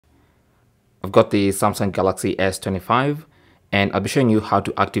I've got the Samsung Galaxy S25 and I'll be showing you how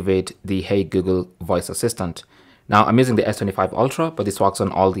to activate the Hey Google voice assistant. Now I'm using the S25 Ultra, but this works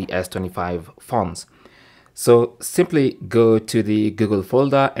on all the S25 phones. So simply go to the Google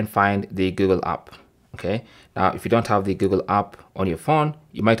folder and find the Google app. Okay. Now, if you don't have the Google app on your phone,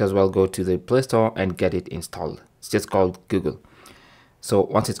 you might as well go to the Play Store and get it installed. It's just called Google. So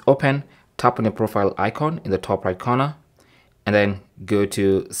once it's open, tap on your profile icon in the top right corner and then go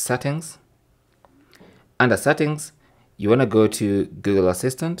to Settings. Under Settings, you want to go to Google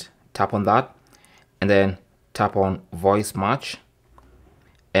Assistant, tap on that, and then tap on Voice Match.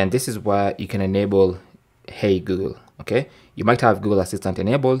 And this is where you can enable Hey Google. Okay, you might have Google Assistant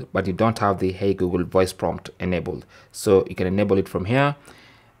enabled, but you don't have the Hey Google voice prompt enabled. So you can enable it from here.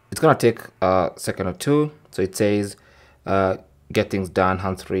 It's gonna take a second or two. So it says, get things done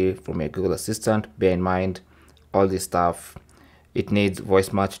hands-free from your Google Assistant. Bear in mind, all this stuff, it needs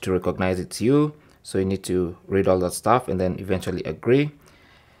voice match to recognize it's you. So you need to read all that stuff and then eventually agree.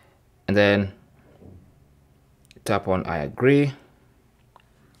 And then tap on I agree.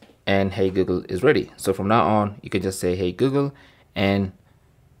 And Hey Google is ready. So from now on, you can just say Hey Google and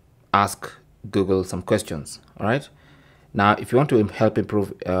ask Google some questions. All right. Now, if you want to help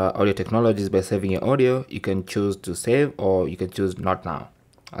improve audio technologies by saving your audio, you can choose to save or you can choose not now.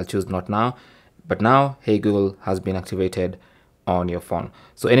 I'll choose not now. But now Hey Google has been activated on your phone.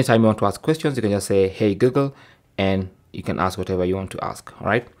 So anytime you want to ask questions, you can just say Hey Google and you can ask whatever you want to ask. All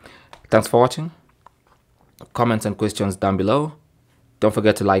right. Thanks for watching. Comments and questions down below. Don't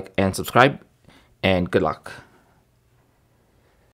forget to like and subscribe, and good luck.